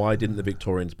question is, why didn't the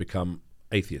Victorians become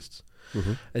atheists?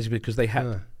 It's because they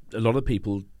had a lot of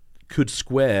people could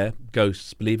square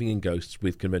believing in ghosts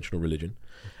with conventional religion,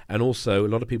 and also a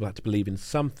lot of people had to believe in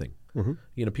something.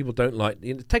 People don't like...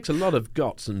 It takes a lot of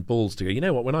guts and balls to go, you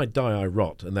know what, when I die I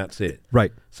rot, and that's it.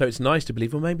 Right. So it's nice to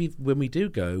believe, well, maybe when we do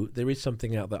go, there is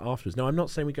something out there afterwards. Now, I'm not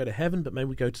saying we go to heaven, but maybe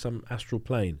we go to some astral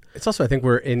plane. It's also, I think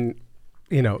we're in...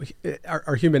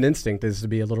 our human instinct is to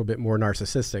be a little bit more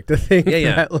narcissistic, to think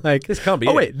that, like, this can't be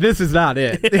it. Wait, this is not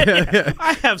it.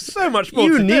 I have so much more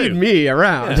to do. You need me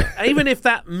around. Yeah. Even if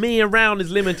that me around is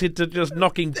limited to just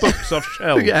knocking books off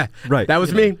shelves. Right. That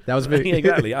was me. That was me.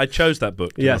 Exactly. I chose that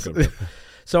book. Yes.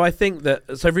 So I think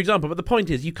that... So, for example, but the point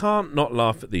is, you can't not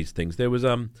laugh at these things. There was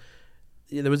a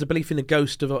belief in a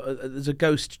ghost of... there's a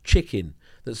ghost chicken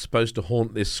that's supposed to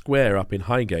haunt this square up in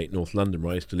Highgate, North London,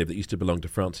 where I used to live, that used to belong to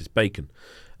Francis Bacon,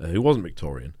 who wasn't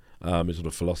Victorian. He's sort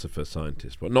of philosopher,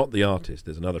 scientist, but not the artist.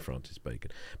 There's another Francis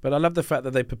Bacon. But I love the fact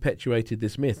that they perpetuated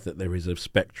this myth that there is a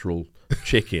spectral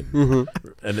chicken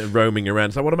and roaming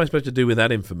around. So what am I supposed to do with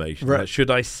that information? Right. Like,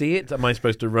 should I see it? Am I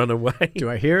supposed to run away? Do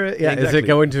I hear it? Yeah. Exactly. Is it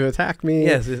going to attack me?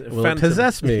 Yes. Will it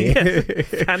possess me? Yes.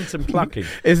 Phantom plucking.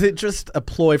 Is it just a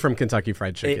ploy from Kentucky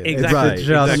Fried Chicken? Exactly.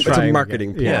 It's a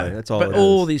marketing ploy. Yeah. That's all. But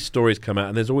all these stories come out,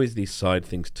 and there's always these side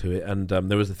things to it. And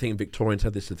there was a thing, Victorians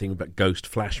had the thing about ghost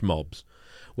flash mobs,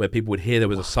 where people would hear there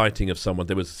was a sighting of someone.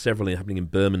 There was several happening in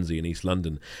Bermondsey in East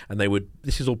London, and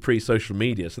this is all pre-social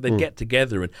media, so they'd get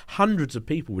together and hundreds of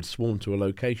people would swarm to a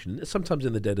location, sometimes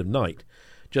in the dead of night,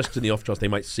 just in the off chance they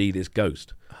might see this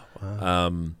ghost. Oh,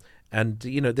 wow. And,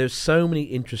 there's so many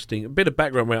interesting... A bit of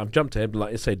background where I've jumped ahead,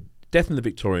 like I said, Death in the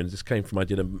Victorians, this came from... I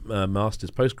did a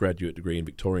master's postgraduate degree in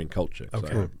Victorian culture.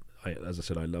 Okay. So as I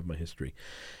said, I love my history.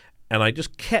 And I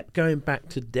just kept going back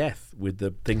to death with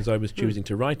the things I was choosing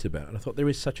to write about. And I thought there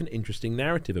is such an interesting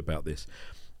narrative about this.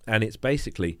 And it's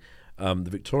basically, the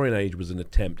Victorian age was an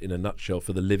attempt, in a nutshell,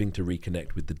 for the living to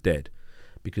reconnect with the dead.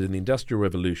 Because in the Industrial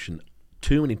Revolution,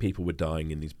 too many people were dying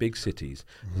in these big cities.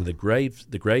 So the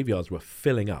graveyards were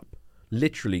filling up.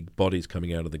 Literally bodies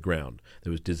coming out of the ground.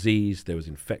 There was disease, there was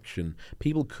infection.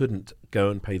 People couldn't go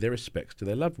and pay their respects to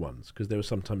their loved ones because there were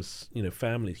sometimes,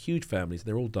 families, huge families,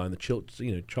 they're all dying.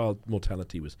 Child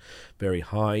mortality was very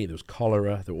high. There was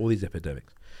cholera. There were all these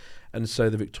epidemics. And so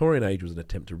the Victorian age was an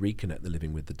attempt to reconnect the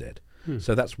living with the dead.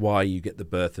 So that's why you get the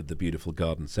birth of the beautiful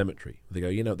garden cemetery. They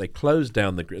go, they closed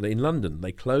down in London,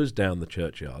 they closed down the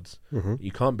churchyards.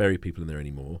 You can't bury people in there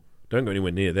anymore. Don't go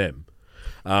anywhere near them.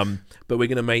 But we're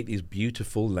going to make these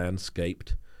beautiful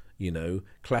landscaped,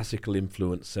 classical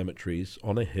influence cemeteries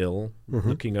on a hill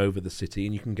looking over the city,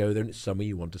 and you can go there and it's somewhere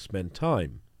you want to spend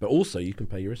time. But also you can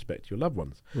pay your respect to your loved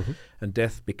ones. And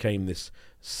death became this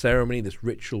ceremony, this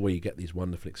ritual where you get these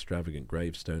wonderful, extravagant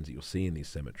gravestones that you'll see in these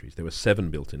cemeteries. There were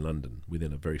 7 built in London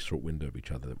within a very short window of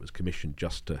each other that was commissioned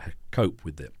just to cope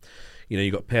with it. You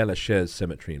got Père Lachaise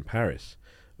Cemetery in Paris,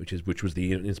 which was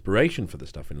the inspiration for the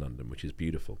stuff in London, which is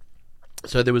beautiful.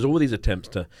 So there was all these attempts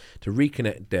to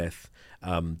reconnect death.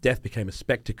 Death became a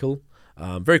spectacle.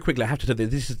 Very quickly, I have to tell you,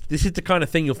 this is the kind of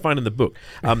thing you'll find in the book.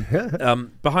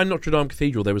 Behind Notre Dame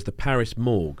Cathedral, there was the Paris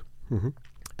morgue.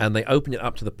 And they opened it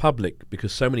up to the public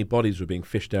because so many bodies were being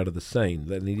fished out of the Seine.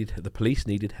 The police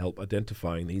needed help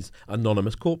identifying these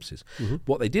anonymous corpses.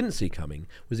 What they didn't see coming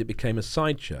was it became a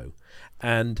sideshow.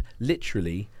 And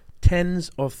literally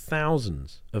tens of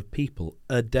thousands of people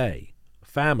a day,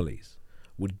 families,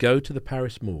 would go to the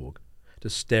Paris morgue to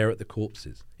stare at the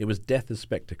corpses. It was death as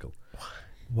spectacle.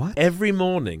 What? Every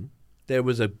morning, there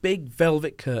was a big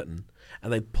velvet curtain,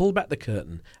 and they pulled back the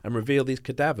curtain and revealed these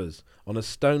cadavers on a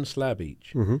stone slab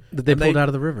each. That they pulled out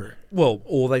of the river. Well,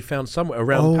 or they found somewhere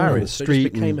around Paris. So street it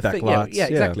just became and a thing. back lots, Yeah,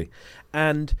 exactly.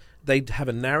 And they'd have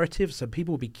a narrative, so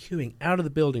people would be queuing out of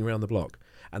the building around the block,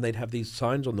 and they'd have these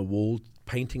signs on the wall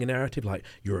painting a narrative like,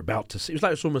 you're about to see. It was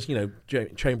like it's almost,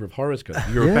 Chamber of Horrors kind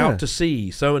of. You're about to see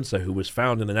so-and-so who was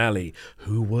found in an alley.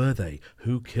 Who were they?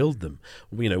 Who killed them?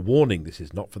 Warning, this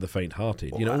is not for the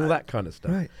faint-hearted. All that kind of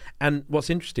stuff. Right. And what's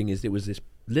interesting is there was this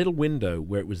little window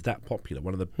where it was that popular,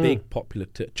 one of the big popular...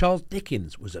 Charles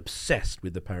Dickens was obsessed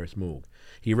with the Paris morgue.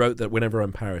 He wrote that whenever I'm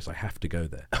in Paris, I have to go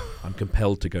there. I'm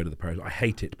compelled to go to the Paris. I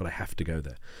hate it, but I have to go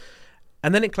there.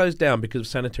 And then it closed down because of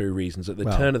sanitary reasons at the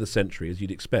turn of the century, as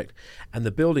you'd expect. And the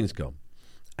building's gone.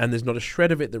 And there's not a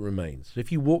shred of it that remains. So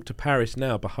if you walk to Paris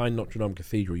now behind Notre Dame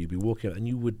Cathedral, you'd be walking out and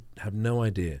you would have no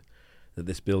idea that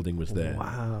this building was there.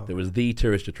 Wow. There was the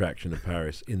tourist attraction of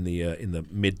Paris in the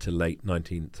mid to late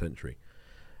 19th century.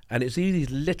 And it's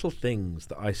these little things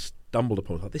that I stumbled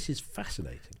upon. I thought, this is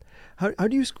fascinating. How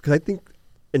do you... Because I think,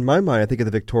 in my mind, I think of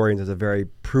the Victorians as a very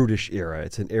prudish era.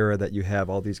 It's an era that you have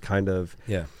all these kind of...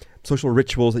 social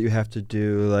rituals that you have to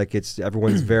do, like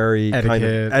everyone's very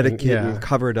etiquette and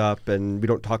covered up, and we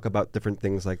don't talk about different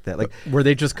things like that. Like, were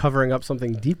they just covering up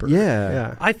something deeper?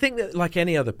 Yeah. I think that, like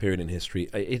any other period in history,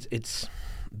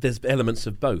 there's elements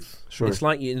of both. Sure. It's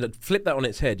like flip that on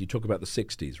its head. You talk about the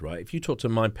 60s, right? If you talk to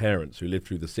my parents who lived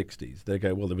through the 60s, they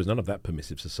go, well, there was none of that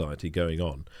permissive society going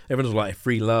on. Everyone was like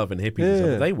free love and hippies and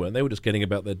stuff. They weren't. They were just getting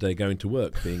about their day, going to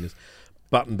work, being as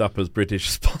buttoned up as British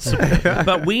as possible.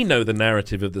 But we know the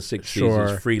narrative of the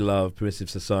 60s is free love, permissive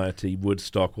society,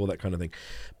 Woodstock, all that kind of thing.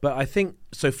 But I think,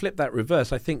 so flip that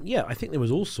reverse, I think there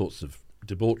was all sorts of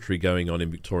debauchery going on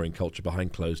in Victorian culture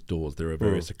behind closed doors. There are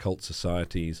various occult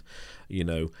societies,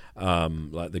 like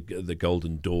the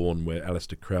Golden Dawn, where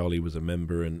Aleister Crowley was a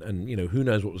member, and who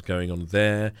knows what was going on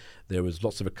there. There was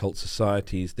lots of occult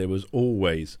societies. There was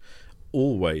always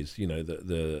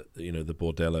the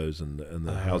bordellos and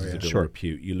the houses of ill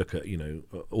repute. You look at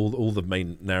all the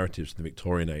main narratives in the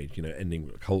Victorian age, ending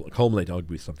culminate arguably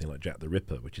with something like Jack the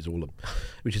Ripper, which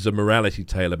is a morality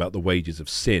tale about the wages of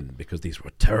sin, because these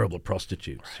were terrible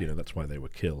prostitutes. That's why they were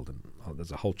killed, and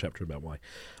there's a whole chapter about why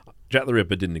Jack the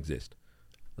Ripper didn't exist.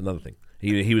 Another thing,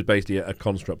 he was basically a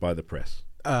construct by the press.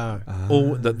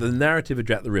 The narrative of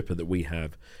Jack the Ripper that we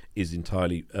have is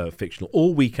entirely fictional.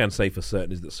 All we can say for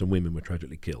certain is that some women were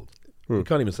tragically killed. We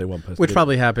can't even say one person. Which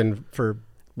probably happened for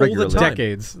regularly.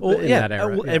 Decades in that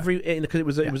era.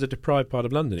 Because it was a deprived part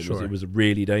of London. It was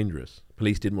really dangerous.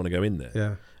 Police didn't want to go in there.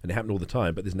 Yeah. And it happened all the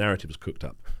time, but this narrative was cooked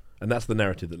up. And that's the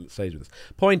narrative that stays with us.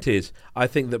 Point is, I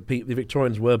think that the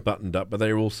Victorians were buttoned up, but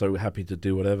they were also happy to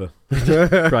do whatever.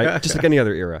 Right, just like any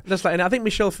other era. And I think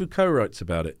Michel Foucault writes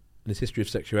about it. In his History of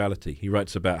Sexuality, he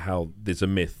writes about how there's a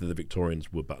myth that the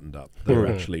Victorians were buttoned up. They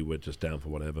were just down for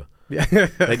whatever.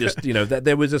 They just,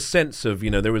 there was a sense of,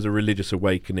 there was a religious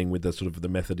awakening with the sort of the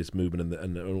Methodist movement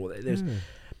and all.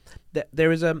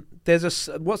 There's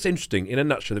what's interesting in a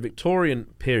nutshell. The Victorian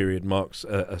period marks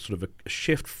a sort of a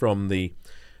shift from the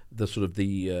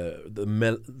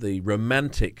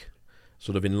romantic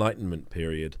sort of Enlightenment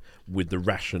period with the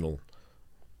rational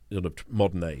sort of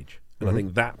modern age. And I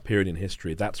think that period in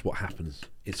history, that's what happens.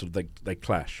 It's sort of they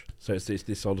clash. So it's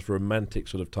this sort of romantic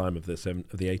sort of time of the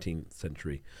 18th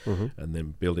century, and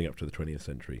then building up to the 20th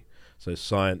century. So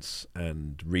science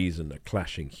and reason are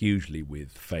clashing hugely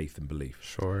with faith and belief.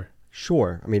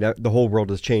 Sure. I mean, the whole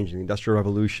world is changing. The Industrial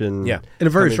Revolution. Yeah. In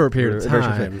a very short period of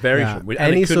time. Very short.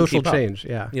 Any social change.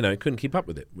 It couldn't keep up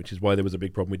with it, which is why there was a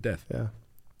big problem with death. Yeah.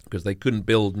 Because they couldn't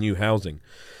build new housing.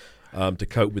 to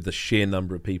cope with the sheer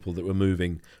number of people that were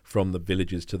moving from the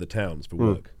villages to the towns for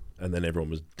work. And then everyone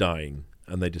was dying,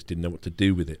 and they just didn't know what to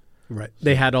do with it. Right.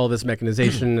 They had all this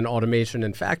mechanization and automation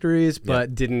in factories,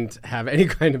 but didn't have any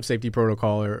kind of safety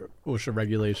protocol or OSHA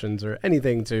regulations or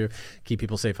anything to keep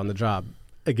people safe on the job.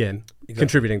 Again,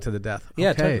 contributing to the death.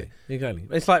 Yeah, totally. Exactly.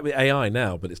 It's like with AI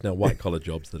now, but it's now white-collar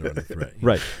jobs that are under threat.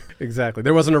 Right. Exactly.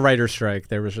 There wasn't a writer's strike.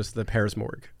 There was just the Paris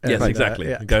morgue. Yes,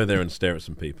 exactly. Go there and stare at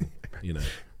some people, you know.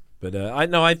 But I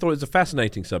thought it was a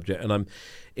fascinating subject, and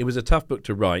it was a tough book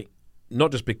to write,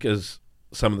 not just because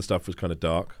some of the stuff was kind of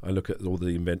dark. I look at all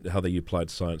how they applied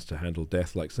science to handle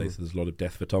death. Like, say, so there's a lot of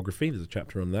death photography. There's a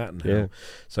chapter on that. And how,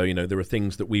 so, you know, there are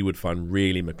things that we would find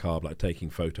really macabre, like taking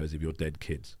photos of your dead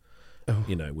kids,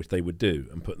 you know, which they would do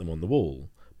and put them on the wall.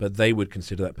 But they would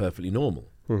consider that perfectly normal.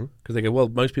 Because they go, well,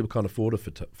 most people can't afford a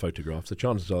photograph. So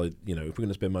chances are, you know, if we're going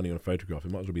to spend money on a photograph,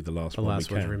 it might as well be the last one we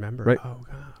can. To remember. Right. Oh,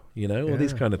 God. You know, all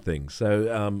these kind of things.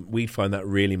 So we find that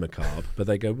really macabre. But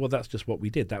they go, well, that's just what we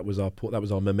did. That was our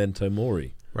memento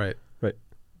mori. Right. Right.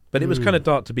 But it was kind of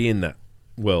dark to be in that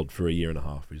world for a year and a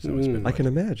half. I can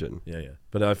imagine. Yeah.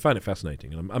 But I find it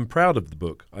fascinating, and I'm proud of the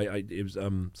book. It was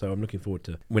so I'm looking forward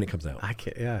to when it comes out.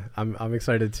 I'm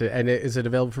excited to. And is it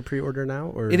available for pre-order now?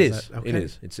 Or it is. Okay. It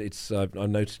is. It's. I've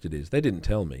noticed it is. They didn't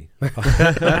tell me. I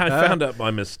found out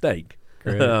by mistake.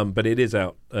 But it is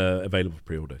out, available for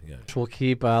pre-order. Yeah. We'll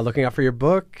keep looking out for your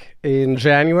book in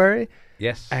January.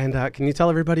 Yes. And can you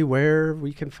tell everybody where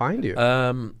we can find you?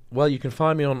 Well, you can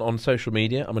find me on social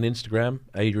media. I'm on Instagram,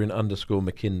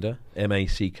 Adrian_Mackinder,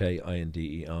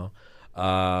 Mackinder.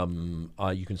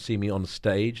 You can see me on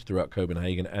stage throughout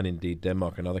Copenhagen and indeed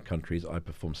Denmark and other countries. I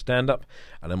perform stand-up,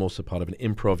 and I'm also part of an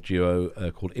improv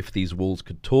duo called If These Walls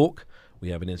Could Talk. We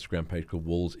have an Instagram page called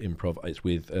Walls Improv. It's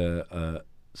with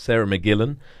Sarah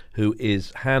McGillan, who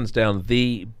is hands down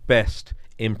the best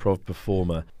improv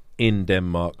performer in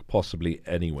Denmark, possibly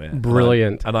anywhere.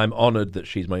 Brilliant. And I'm honored that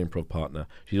she's my improv partner.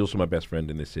 She's also my best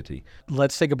friend in this city.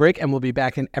 Let's take a break, and we'll be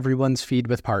back in everyone's feed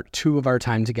with part 2 of our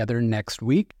time together next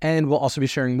week. And we'll also be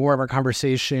sharing more of our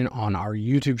conversation on our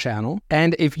YouTube channel.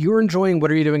 And if you're enjoying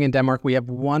What Are You Doing in Denmark, we have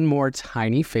one more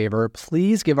tiny favor.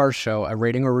 Please give our show a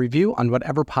rating or review on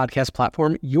whatever podcast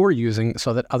platform you're using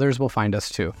so that others will find us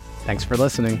too. Thanks for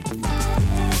listening.